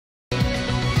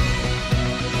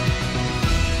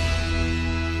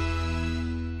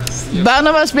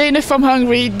Barnabas, Béne from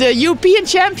Hungary. The European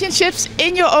Championships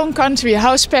in your own country,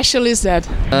 how special is that?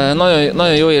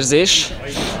 Nagyon jó érzés.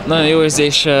 Nagyon jó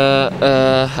érzés,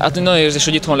 nagyon jó érzés,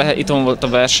 hogy itthon volt a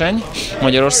verseny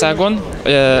Magyarországon,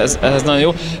 ez nagyon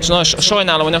jó, és nagyon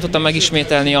sajnálom, hogy nem tudtam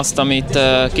megismételni azt, amit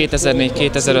 2004,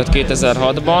 2005,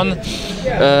 2006-ban.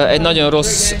 Egy nagyon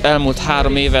rossz elmúlt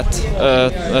 3 évet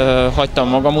hagytam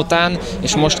magam után,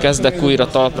 és most kezdek újra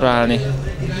talpra állni.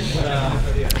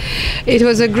 It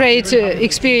was a great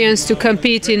experience to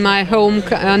compete in my home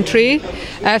country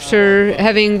after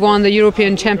having won the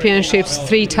European Championships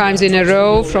 3 times in a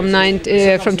row from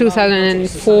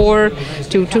 2004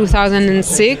 to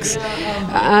 2006.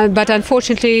 But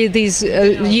unfortunately these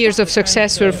years of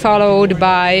success were followed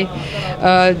by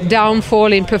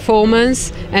downfall in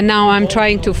performance, and now I'm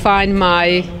trying to find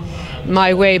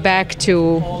my way back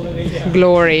to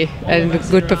glory and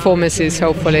good performances,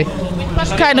 hopefully.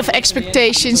 What kind of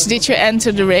expectations did you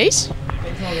enter the race?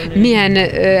 Milyen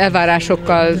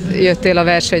elvárásokkal jöttél a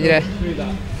versenyre?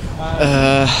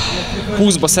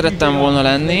 20-ba szerettem volna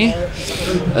lenni.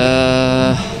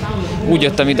 Úgy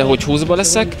jöttem ide, hogy 20-ba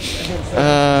leszek.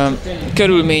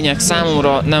 Körülmények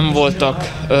számomra nem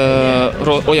voltak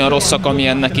olyan rosszak,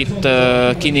 amilyennek itt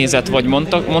kinézett vagy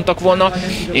mondtak volna.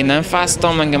 Én nem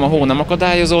fáztam, engem a hó nem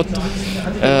akadályozott.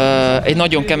 Egy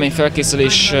nagyon kemény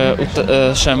felkészülés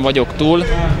sem vagyok túl,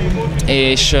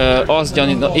 és azt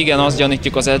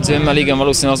gyanítjuk az edzőmmel, igen,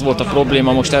 valószínűleg az volt a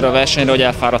probléma most erre a versenyre, hogy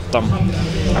elfáradtam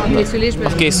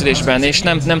a készülésben, és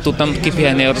nem tudtam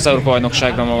kipihenni az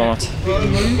Európa-bajnokságra magamat.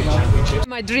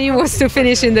 My dream was to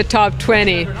finish in the top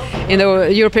 20 in the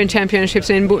European Championships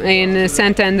in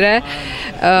Santander,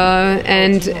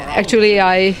 and actually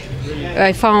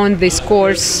I found this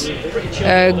course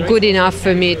good enough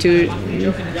for me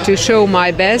to show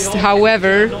my best.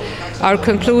 However, our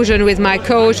conclusion with my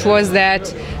coach was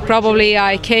that probably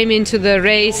I came into the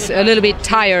race a little bit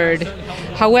tired.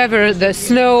 However, the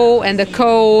snow and the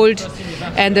cold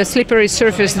and the slippery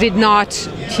surface did not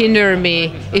hinder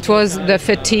me. It was the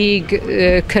fatigue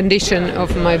condition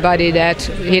of my body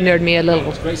that hindered me a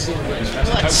little.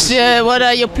 What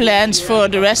are your plans for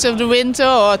the rest of the winter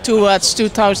or towards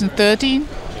 2013?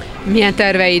 Milyen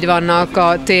terveid vannak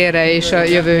a térre és a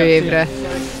jövő évre?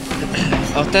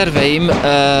 A terveim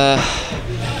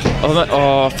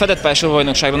a fedett pályás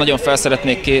bajnokságra nagyon fel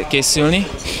szeretnék készülni,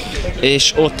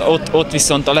 és ott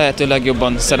viszont a lehető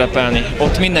legjobban szerepelni.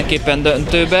 Ott mindenképpen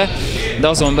döntőbe, de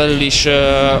azon belül is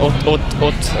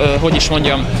hogy is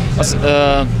mondjam,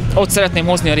 ott szeretném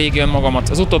hozni a régi önmagamat.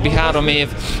 Az utóbbi 3 év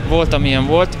volt, amilyen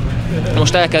volt.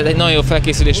 Most egy nagyon jó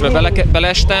felkészülésbe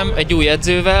beleestem, egy új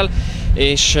edzővel,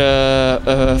 és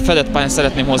fedett pályán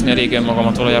szeretném hozni a régi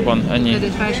önmagamat valójában, ennyi.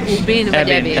 Fedett pályás, Béne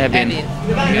vagy Béne?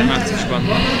 Igen, márciusban.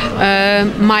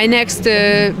 My next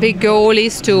big goal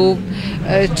is to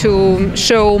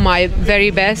show my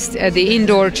very best at the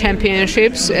indoor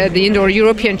championships, at the indoor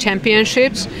European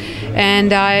championships,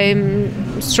 and I'm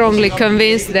strongly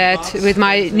convinced that with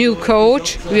my new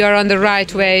coach we are on the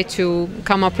right way to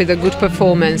come up with a good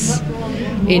performance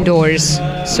indoors.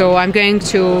 So I'm going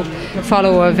to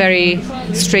follow a very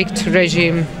strict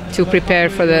regime to prepare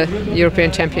for the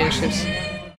European Championships.